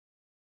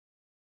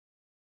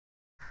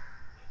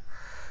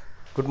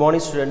Good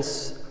morning,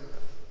 students.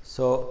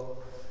 So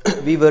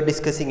we were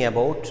discussing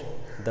about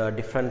the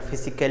different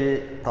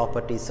physical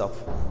properties of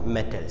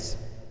metals,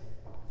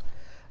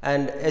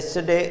 and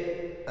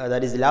yesterday,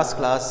 that is last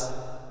class,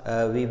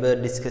 we were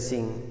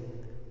discussing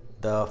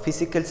the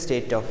physical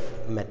state of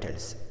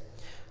metals.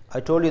 I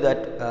told you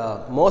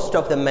that most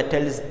of the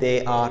metals,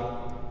 they are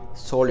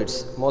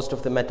solids. Most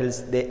of the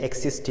metals, they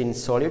exist in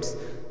solids.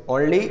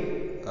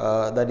 Only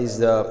that is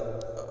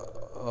the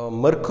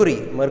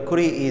mercury.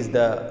 Mercury is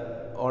the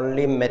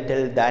only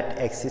metal that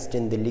exists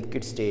in the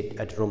liquid state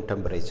at room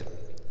temperature.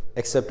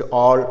 Except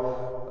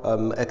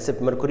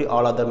mercury,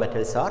 all other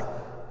metals are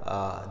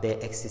they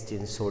exist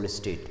in solid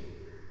state,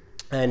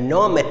 and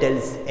no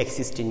metals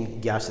exist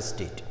in gaseous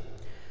state.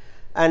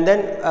 And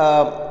then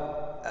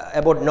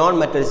about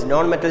non-metals,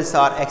 non-metals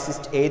are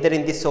exist either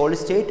in the solid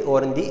state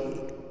or in the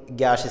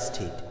gaseous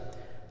state,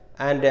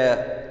 and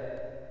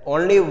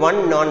only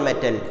one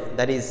non-metal,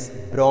 that is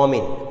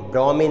bromine.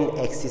 Bromine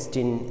exists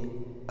in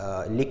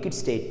liquid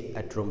state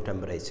at room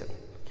temperature,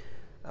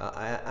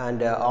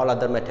 and all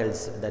other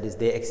metals, that is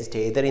they exist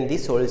either in the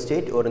solid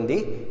state or in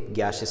the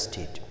gaseous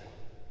state.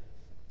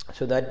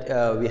 So that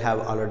we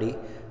have already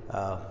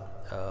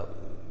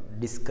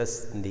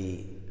discussed in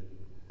the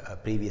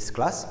previous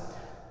class.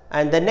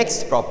 And the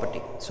next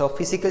property, so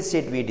physical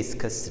state we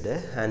discussed,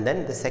 and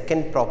then the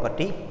second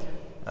property,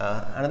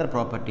 another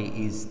property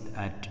is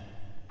at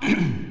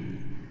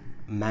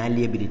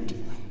malleability.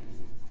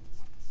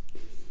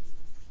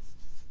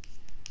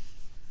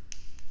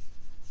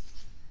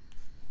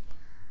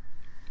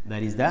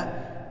 That is the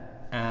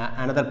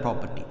another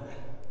property,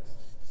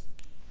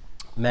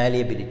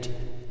 malleability.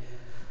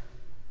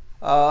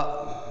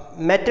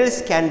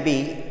 Metals can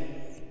be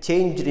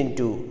changed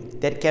into,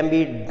 that can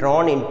be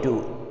drawn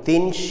into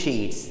thin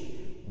sheets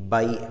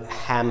by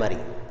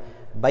hammering.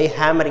 By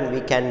hammering,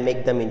 we can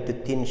make them into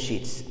thin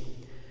sheets.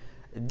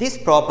 This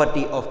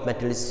property of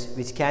metals,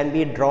 which can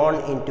be drawn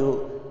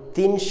into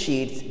thin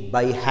sheets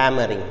by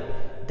hammering,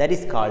 that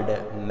is called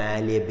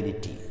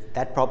malleability.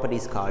 That property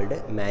is called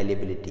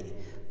malleability.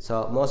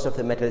 So most of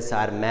the metals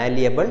are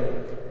malleable.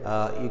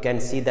 You can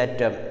see that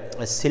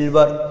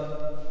silver,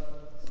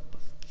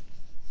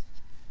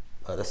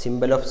 the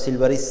symbol of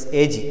silver is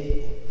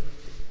Ag.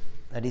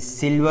 That is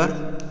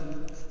silver,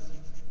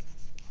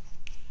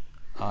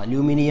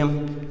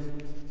 aluminium,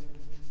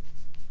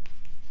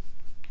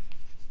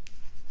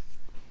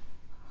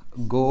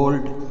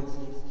 gold,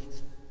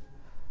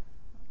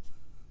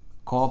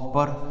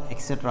 copper,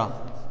 etc.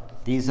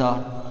 These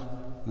are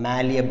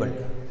malleable.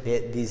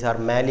 These are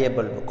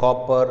malleable.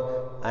 Copper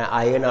and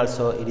iron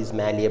also, it is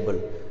malleable.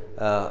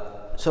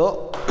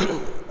 So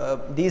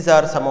these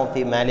are some of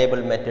the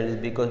malleable metals.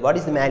 Because what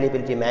is the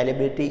malleability?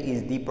 Malleability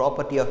is the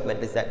property of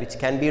metals that which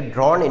can be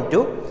drawn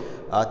into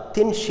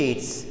thin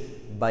sheets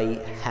by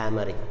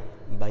hammering.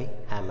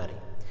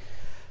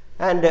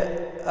 And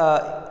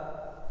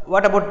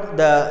what about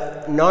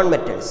the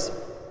non-metals?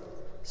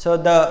 So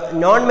the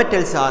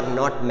non-metals are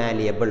not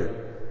malleable.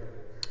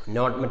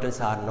 Non-metals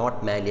are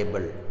not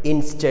malleable.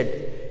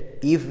 Instead,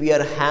 if we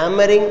are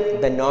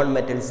hammering the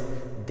non-metals,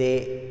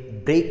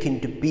 they break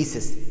into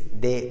pieces.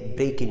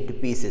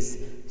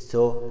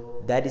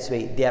 So that is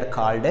why they are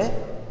called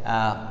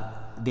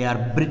they are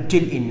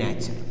brittle in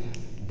nature.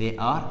 They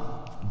are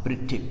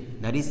brittle.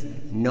 That is,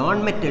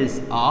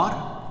 non-metals are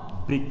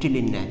brittle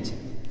in nature.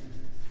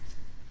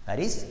 That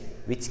is,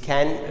 which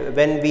can,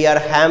 when we are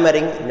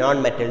hammering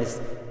non-metals,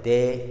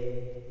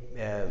 they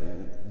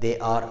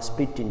are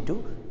split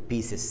into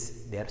pieces.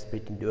 They are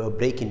split into or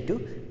break into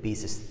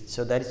pieces.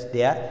 So that is,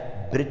 they are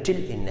brittle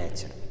in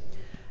nature.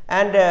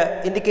 And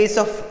in the case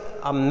of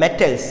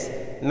metals,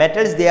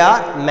 they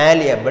are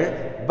malleable,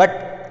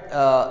 but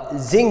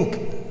zinc,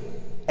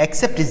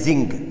 except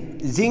zinc,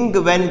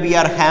 when we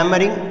are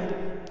hammering,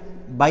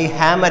 by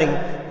hammering,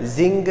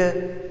 zinc,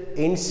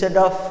 instead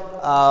of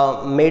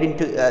made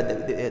into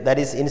that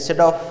is,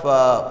 instead of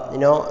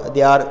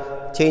they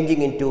are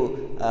changing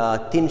into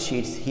thin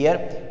sheets here,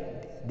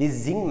 this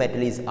zinc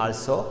metal is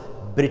also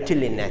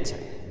brittle in nature.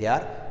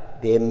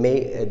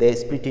 They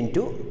split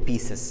into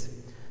pieces.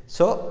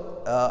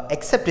 So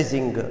except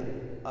zinc,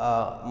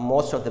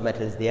 most of the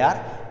metals, they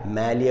are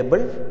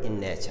malleable in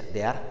nature.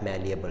 They are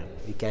malleable.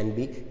 We can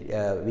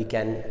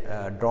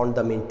draw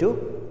them into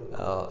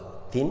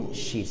thin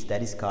sheets.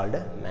 That is called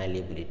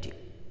malleability.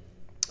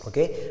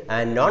 Okay,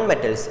 and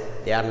non-metals,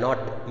 they are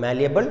not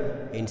malleable.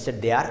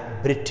 Instead, they are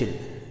brittle.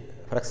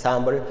 For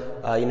example,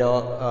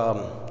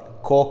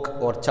 coke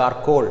or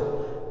charcoal,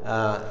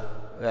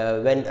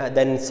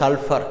 then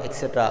sulfur,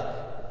 etc.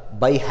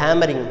 By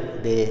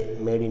hammering, they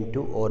made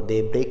into, or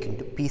they break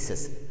into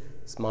pieces,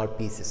 small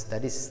pieces.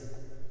 That is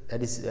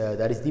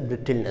the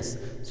brittleness.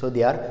 So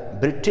they are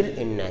brittle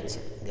in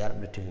nature.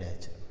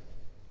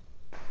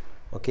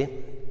 Okay.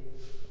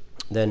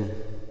 Then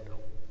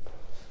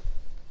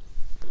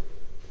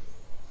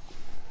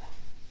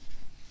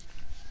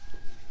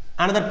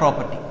another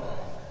property.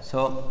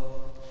 So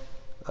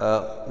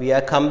we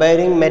are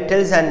comparing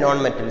metals and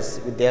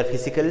non-metals with their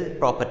physical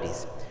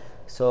properties.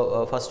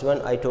 So, first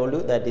one I told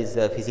you, that is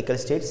the physical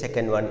state,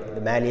 second one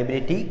the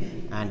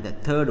malleability, and the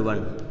third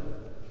one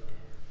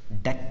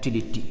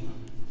ductility.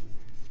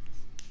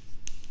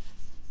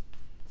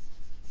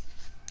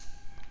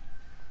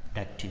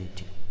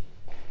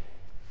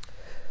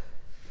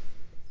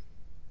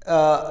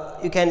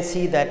 You can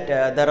see that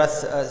there are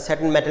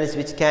certain metals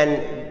which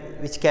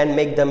can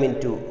make them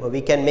into,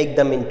 we can make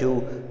them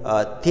into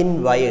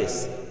thin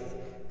wires.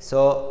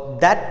 So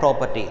that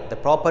property, the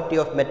property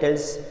of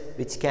metals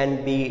which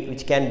can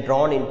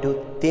drawn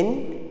into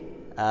thin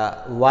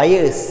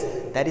wires,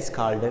 that is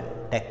called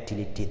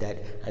ductility.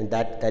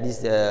 That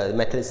is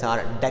metals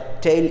are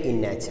ductile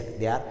in nature.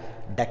 They are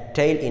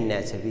ductile in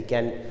nature. We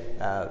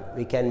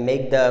can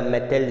make the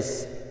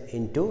metals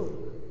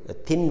into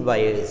thin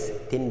wires,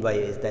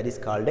 that is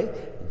called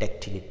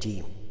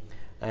ductility.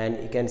 And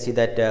you can see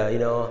that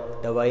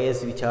the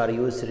wires which are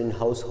used in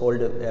household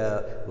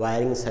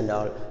wirings and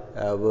all,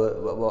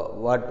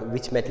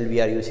 which metal we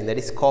are using, that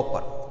is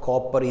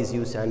copper is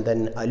used, and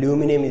then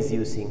aluminum is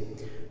using,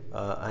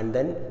 and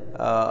then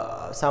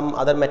some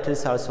other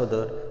metals also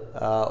there,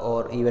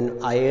 or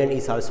even iron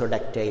is also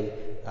ductile,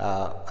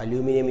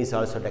 aluminum is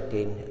also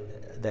ductile,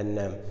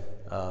 then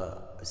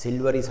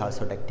silver is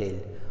also ductile.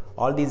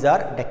 All these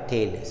are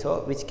ductile.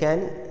 So we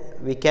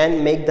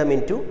can make them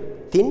into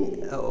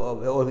thin,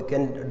 or we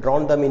can draw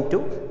them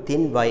into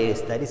thin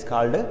wires, that is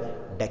called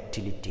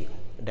ductility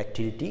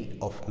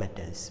of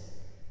metals.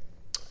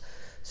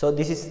 So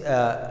this is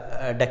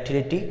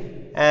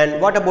ductility.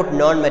 And what about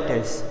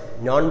non-metals?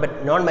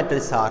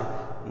 Non-metals are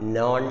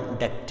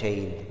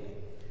non-ductile,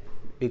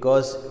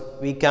 because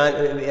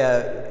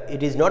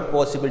it is not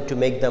possible to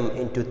make them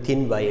into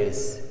thin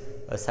wires.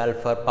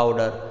 Sulfur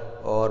powder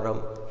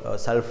or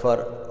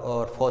sulfur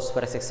or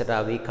phosphorus,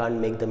 etc., we can't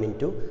make them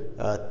into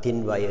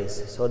thin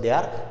wires. So they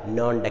are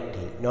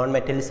non-ductile.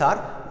 Non-metals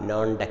are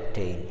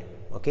non-ductile.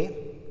 Okay,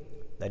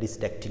 that is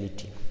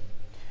ductility.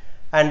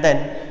 And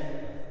then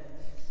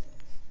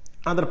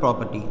another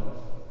property,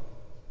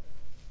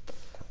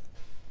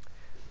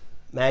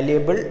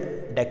 malleable,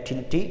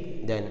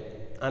 ductility. Then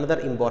another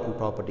important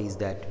property is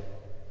that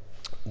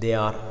they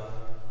are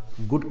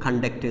good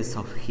conductors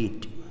of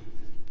heat.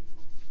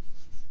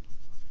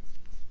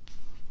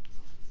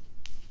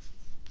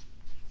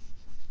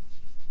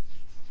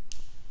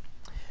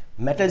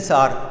 Metals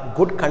are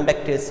good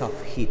conductors of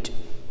heat.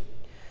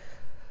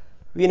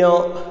 We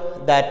know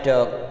that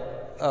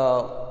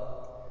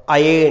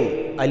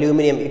iron,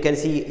 aluminum, you can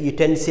see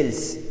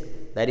utensils,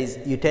 that is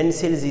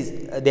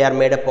they are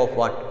made up of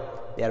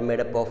what? They are made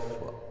up of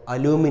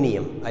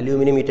aluminum.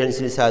 Aluminum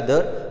utensils are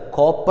there,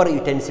 copper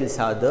utensils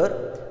are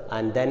there,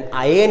 and then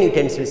iron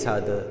utensils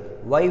are there.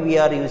 Why we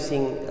are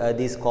using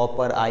these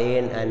copper,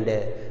 iron and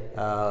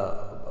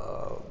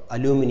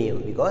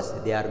aluminum? Because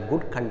they are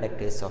good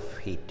conductors of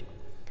heat.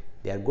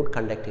 They are good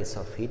conductors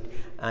of heat,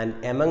 and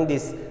among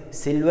this,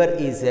 silver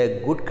is a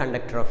good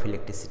conductor of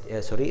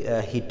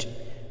heat.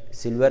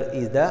 Silver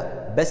is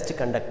the best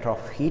conductor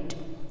of heat.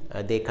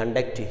 They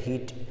conduct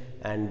heat,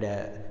 and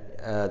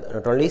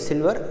not only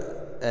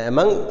silver,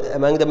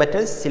 among the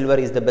metals, silver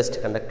is the best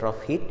conductor of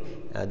heat.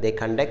 They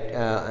conduct,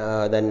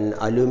 then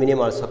aluminum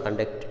also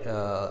conduct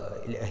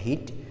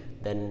heat,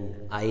 then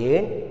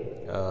iron,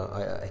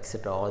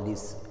 etc. All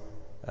these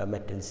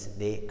metals,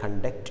 they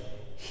conduct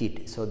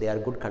heat. So they are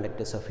good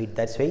conductors of heat.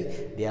 That's why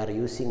they are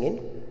using in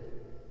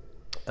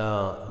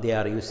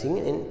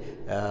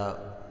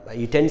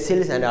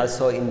utensils and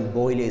also in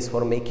boilers,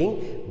 for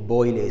making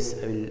boilers.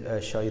 I will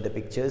show you the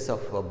pictures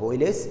of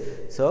boilers.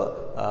 So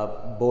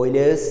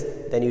boilers,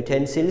 then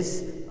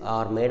utensils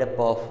are made up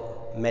of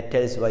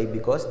metals. Why?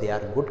 Because they are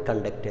good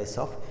conductors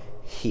of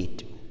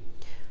heat.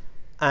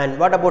 And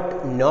what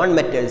about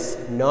non-metals?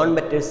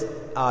 Non-metals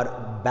are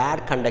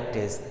bad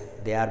conductors.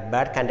 They are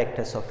bad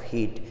conductors of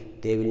heat.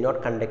 They will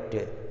not conduct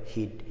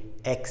heat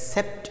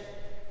except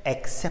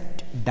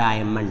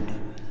diamond.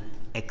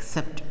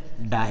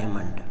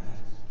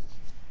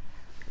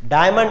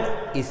 Diamond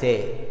is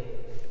a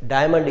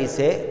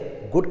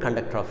good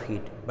conductor of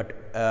heat, but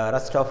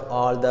rest of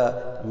all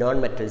the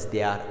non-metals,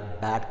 they are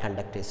bad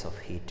conductors of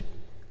heat.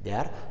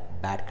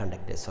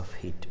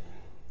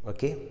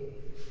 Okay.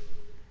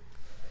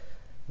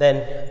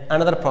 Then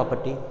another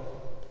property.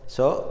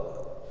 So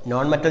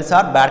non-metals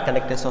are bad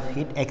conductors of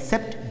heat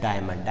except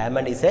diamond.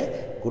 Diamond is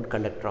a good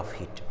conductor of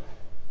heat.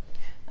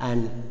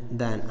 And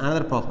then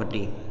another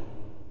property,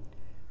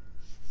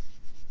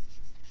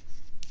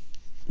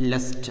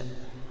 luster.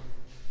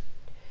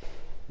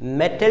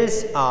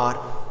 Metals are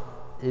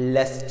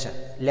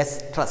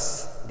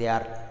lustrous. They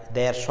are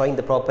showing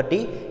the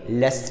property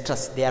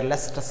lustrous. They are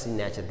lustrous in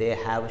nature. They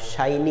have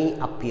shiny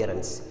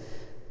appearance.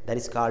 That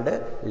is called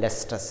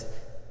lustrous.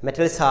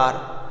 Metals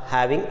are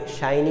having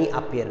shiny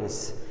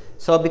appearance.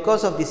 So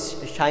because of this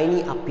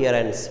shiny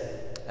appearance,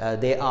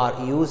 they are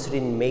used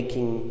in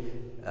making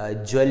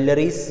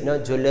jewelry,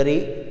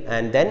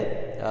 and then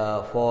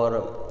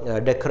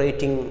for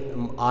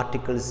decorating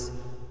articles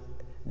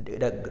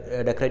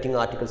Decorating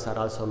articles are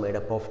also made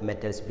up of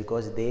metals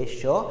because they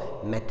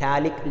show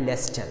metallic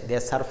luster. Their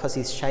surface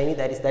is shiny.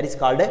 That is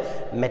called a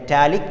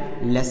metallic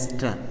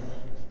luster.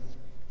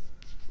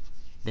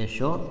 They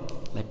show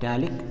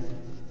metallic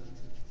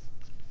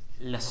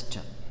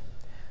luster.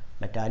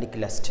 Metallic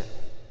luster.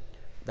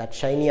 That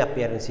shiny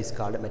appearance is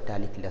called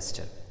metallic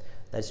luster.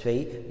 That's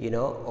why, you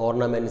know,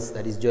 ornaments,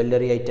 that is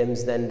jewelry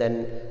items, then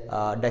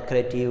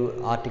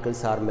decorative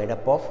articles are made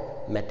up of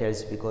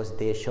metals because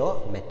they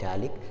show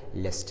metallic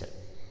luster.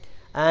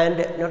 And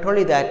not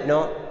only that,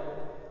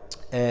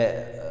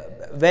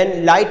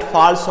 when light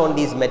falls on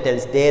these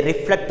metals, they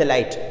reflect the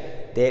light.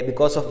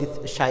 Because of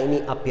this shiny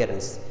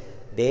appearance,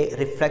 they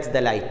reflect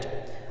the light.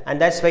 And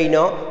that's why, you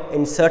know,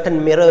 in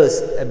certain mirrors,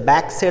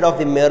 back side of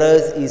the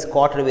mirrors is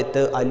coated with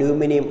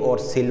aluminum or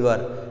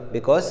silver,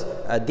 because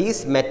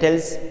these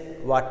metals,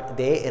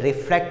 they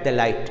reflect the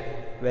light.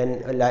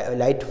 When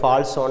light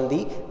falls on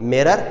the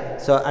mirror,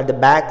 so at the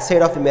back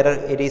side of the mirror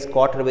it is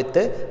coated with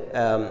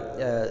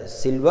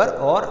silver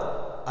or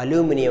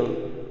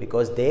aluminum,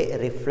 because they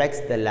reflects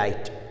the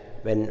light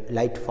when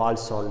light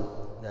falls on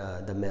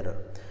the mirror.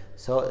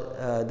 So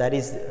that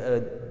is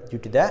due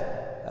to the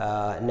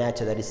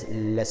nature, that is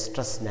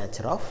lustrous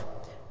nature of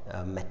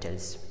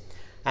metals.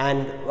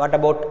 And what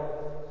about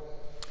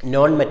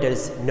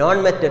non-metals?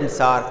 Non-metals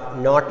are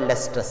not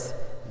lustrous.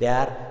 They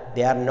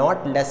are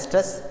not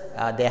lustrous.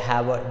 They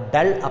have a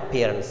dull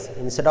appearance.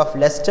 Instead of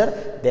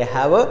luster, they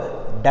have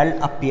a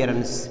dull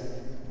appearance.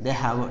 They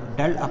have a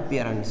dull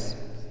appearance.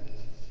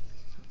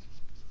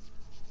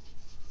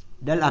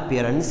 Dull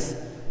appearance,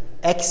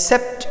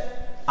 except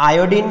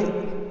iodine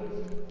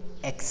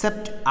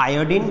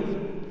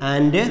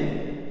and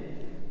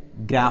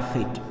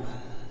graphite.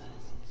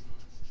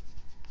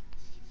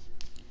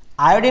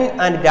 Iodine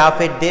and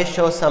graphite, they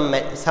show some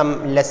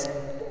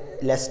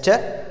luster,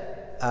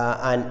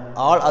 and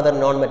all other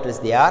non-metals,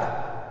 they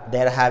are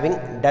having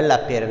dull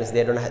appearance.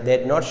 They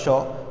do not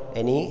show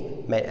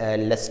any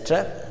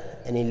luster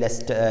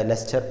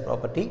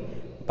property,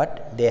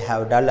 but they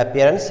have dull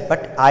appearance.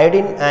 But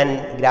iodine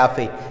and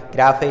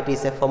graphite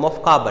is a form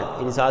of carbon.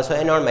 It is also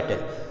a non-metal.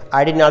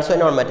 Iodine also a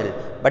non-metal,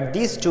 but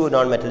these two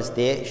non-metals,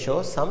 they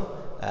show some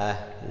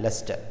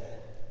luster.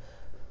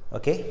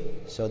 Okay,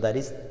 so that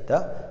is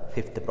the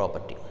fifth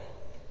property.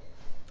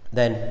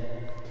 Then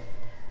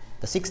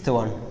the sixth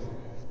one,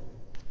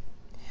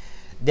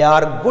 they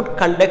are good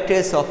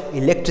conductors of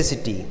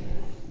electricity.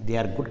 They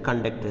are good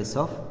conductors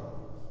of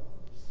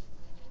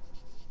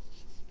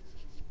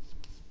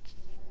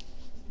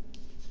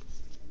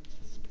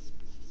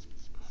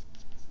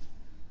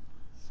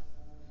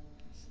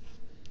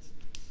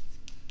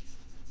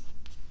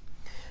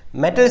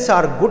metals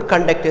are good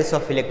conductors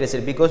of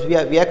electricity, because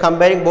we are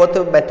comparing both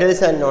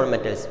metals and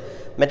non-metals.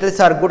 Metals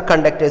are good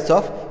conductors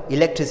of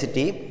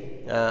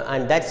electricity,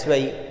 and that's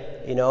why,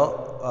 you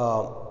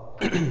know,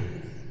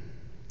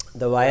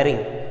 the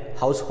wiring,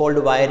 household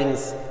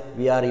wirings,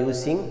 we are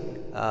using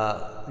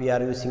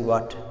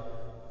what?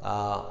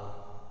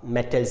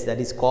 Metals, that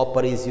is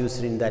copper is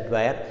used in that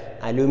wire,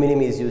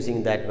 aluminum is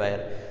using that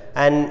wire.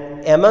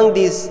 And among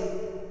these,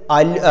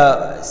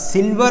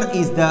 silver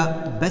is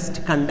the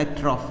best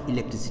conductor of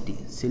electricity.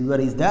 Silver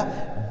is the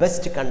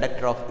best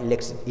conductor of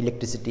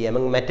electricity.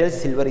 Among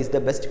metals, silver is the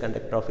best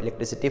conductor of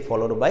electricity,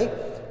 followed by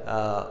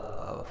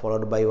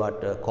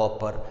what?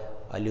 Copper,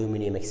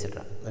 aluminum,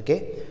 etc.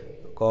 Okay,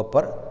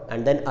 copper,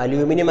 and then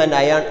aluminum and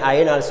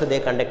iron also, they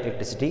conduct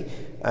electricity,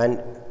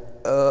 and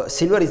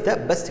silver is the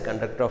best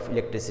conductor of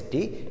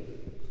electricity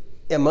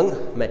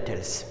among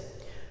metals.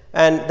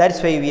 And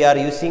that's why we are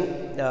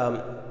using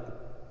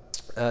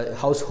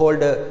household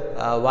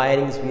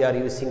wirings, we are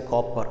using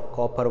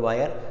copper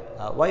wire.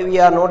 Why we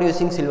are not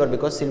using silver?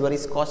 Because silver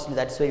is costly,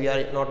 that's why we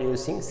are not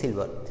using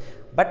silver.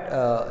 But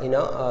you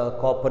know,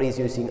 copper is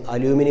using,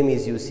 aluminum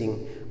is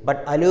using.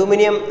 But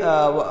aluminum,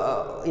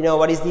 you know,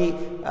 what is the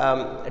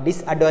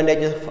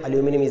disadvantage of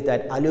aluminum is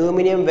that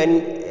aluminum,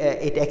 when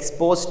it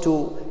exposed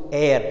to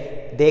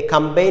air, they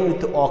combine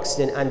with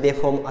oxygen and they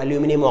form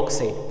aluminum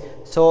oxide.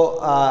 So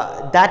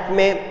that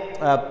may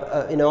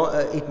you know,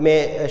 it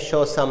may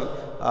show some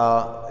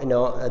you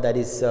know, that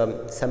is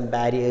some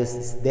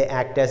barriers. They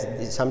act as,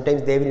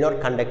 sometimes they will not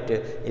conduct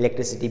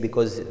electricity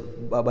because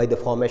by the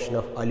formation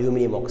of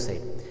aluminum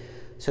oxide.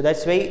 So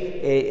that's why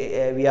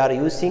we are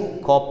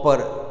using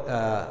copper.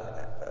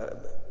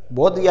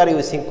 Both we are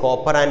using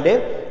copper and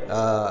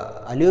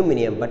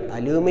aluminum, but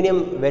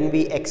aluminum, when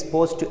we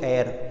expose to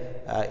air,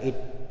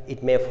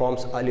 it may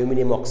forms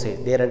aluminum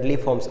oxide. They readily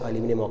forms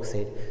aluminum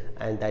oxide,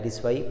 and that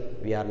is why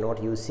we are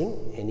not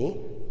using any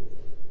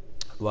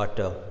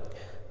water.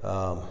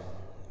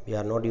 We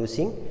are not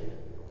using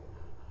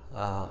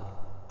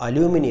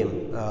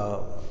aluminum,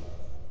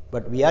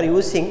 but we are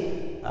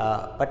using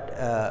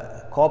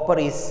copper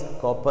is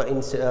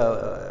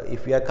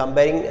if we are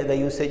comparing the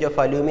usage of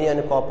aluminum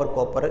and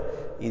copper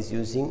is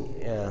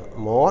using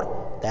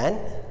more than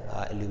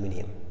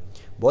aluminum.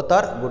 Both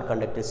are good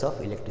conductors of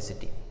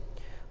electricity.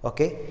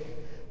 Okay,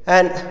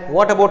 and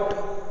what about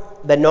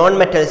the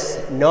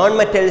non-metals?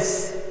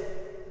 Non-metals,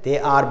 they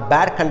are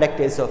bad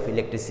conductors of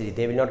electricity.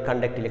 They will not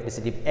conduct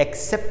electricity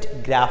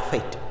except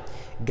graphite.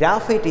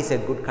 Graphite is a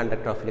good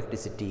conductor of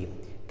electricity.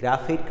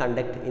 Graphite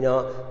conduct,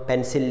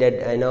 pencil lead,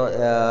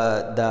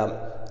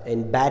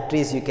 in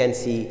batteries you can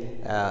see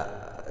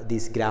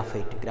this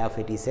graphite.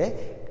 Graphite is a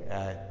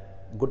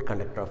good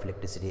conductor of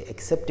electricity.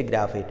 Except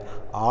graphite,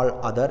 all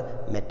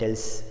other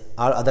metals,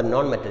 all other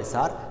non-metals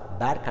are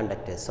bad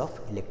conductors of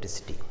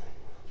electricity.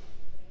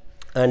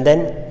 And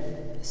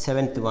then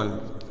 7th one,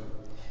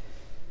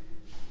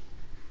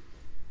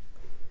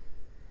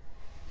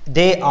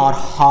 they are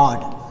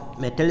hard.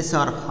 Metals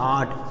are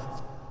hard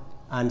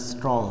and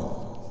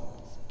strong.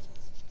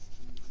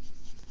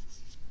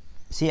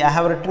 See, I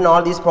have written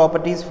all these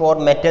properties for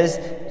metals.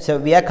 So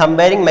we are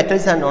comparing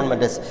metals and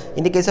non-metals.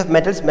 In the case of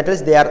metals,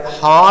 they are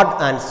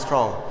hard and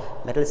strong.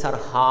 Metals are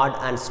hard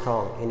and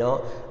strong.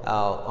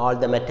 All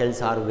the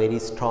metals are very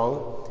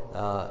strong.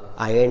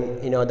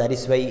 Iron, that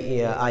is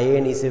why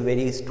iron is a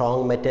very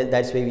strong metal.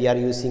 That's why we are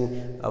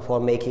using for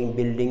making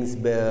buildings,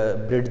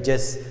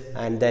 bridges,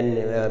 and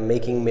then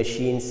making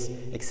machines,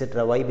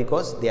 etc. Why?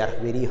 Because they are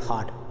very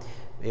hard.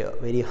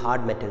 Very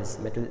hard metals.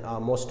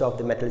 Most of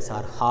the metals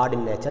are hard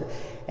in nature,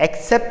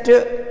 except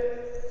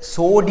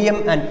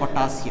sodium and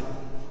potassium.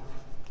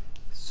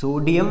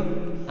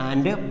 Sodium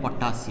and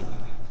potassium.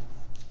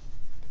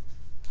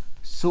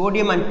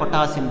 Sodium and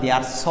potassium, they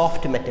are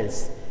soft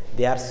metals.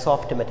 They are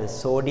soft metals.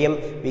 Sodium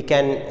we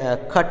can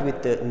cut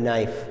with a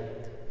knife.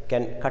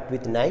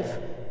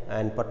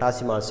 And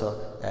potassium also.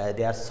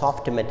 They are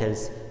soft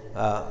metals.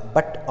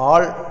 But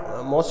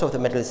most of the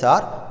metals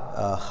are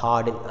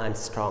hard and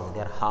strong. They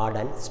are hard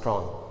and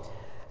strong.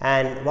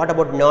 And what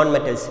about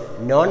non-metals?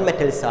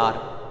 Non-metals are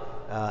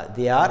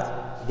they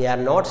are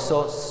not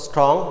so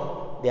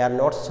strong. They are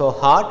not so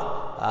hard.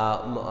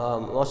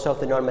 Most of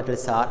the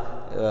non-metals are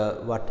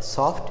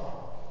soft,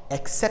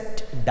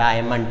 except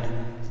diamond.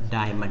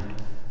 Diamond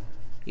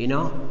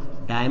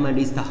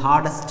is the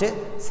hardest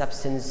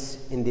substance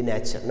in the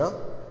nature.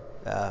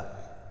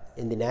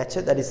 In the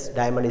nature, that is,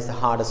 diamond is the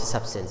hardest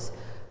substance.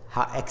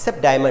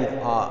 Except diamond,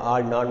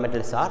 all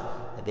non-metals are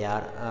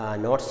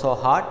not so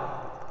hard.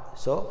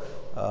 So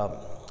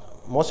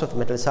most of the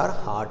metals are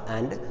hard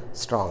and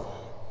strong.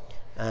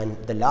 And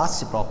the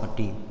last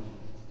property,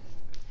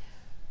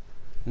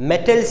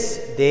 metals,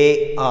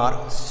 they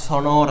are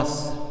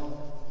sonorous.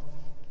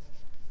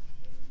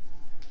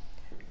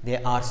 They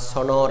are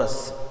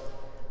sonorous.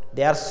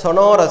 They are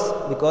sonorous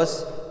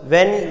because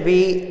when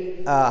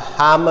we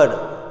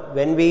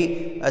when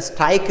we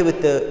strike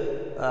with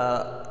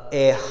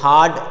a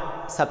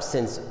hard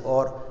substance,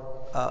 or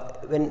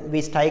when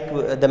we strike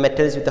the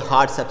metals with a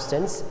hard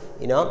substance,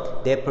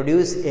 they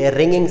produce a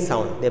ringing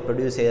sound.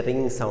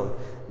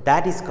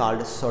 That is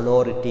called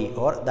sonority,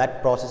 or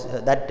that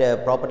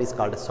property is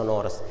called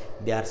sonorous.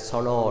 They are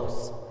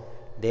sonorous.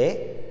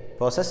 They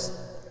possess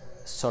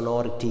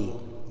sonority.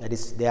 That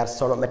is,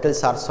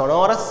 metals are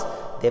sonorous.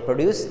 They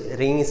produce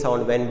ringing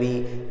sound when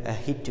we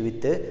hit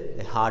with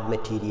the hard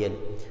material.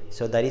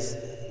 So that is,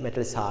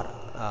 metals are.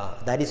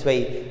 That is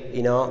why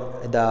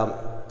the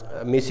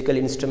musical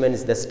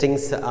instruments, the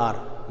strings are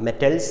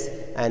metals,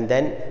 and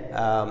then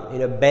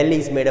bell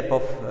is made up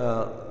of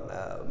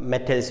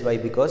metals. Why?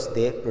 Because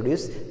they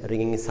produce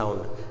ringing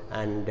sound.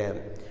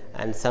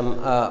 And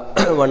some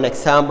one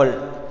example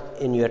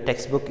in your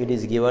textbook it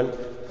is given,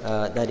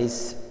 that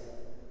is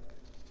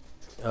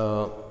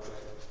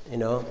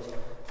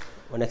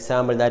one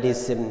example, that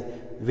is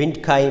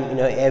wind chime.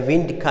 A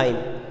wind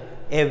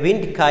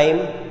chime,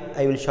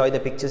 I will show you the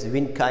pictures.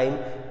 Wind chime,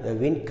 the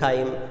wind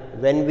chime,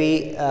 when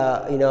we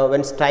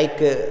when strike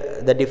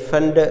the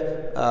different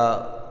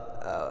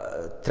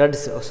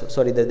threads,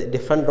 the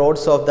different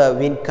rods of the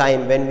wind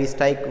chime, when we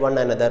strike one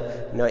another,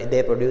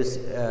 they produce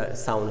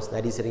sounds,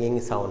 that is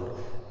ringing sound.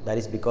 That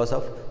is because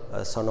of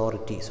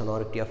sonority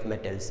of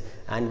metals.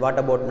 And what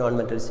about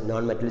non-metals?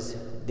 Non-metals,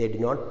 they do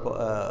not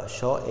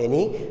show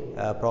any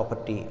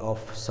property of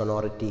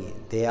sonority.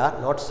 They are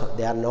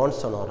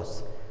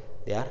non-sonorous.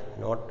 They are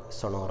not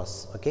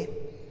sonorous. Okay.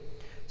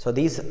 So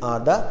these are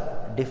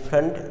the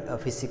different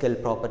physical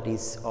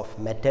properties of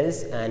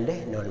metals and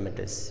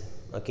non-metals.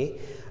 Okay.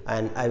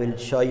 And I will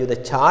show you the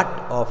chart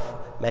of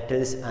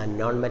metals and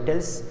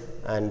non-metals,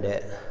 and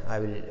I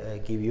will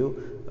give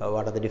you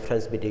what are the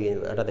difference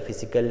between, what are the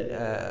physical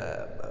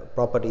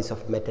properties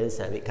of metals,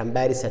 and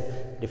comparison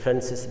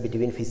differences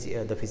between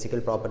the physical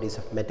properties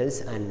of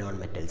metals and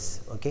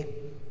non-metals. Okay.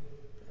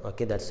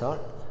 Okay, that's all.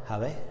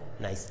 Have a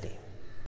nice day.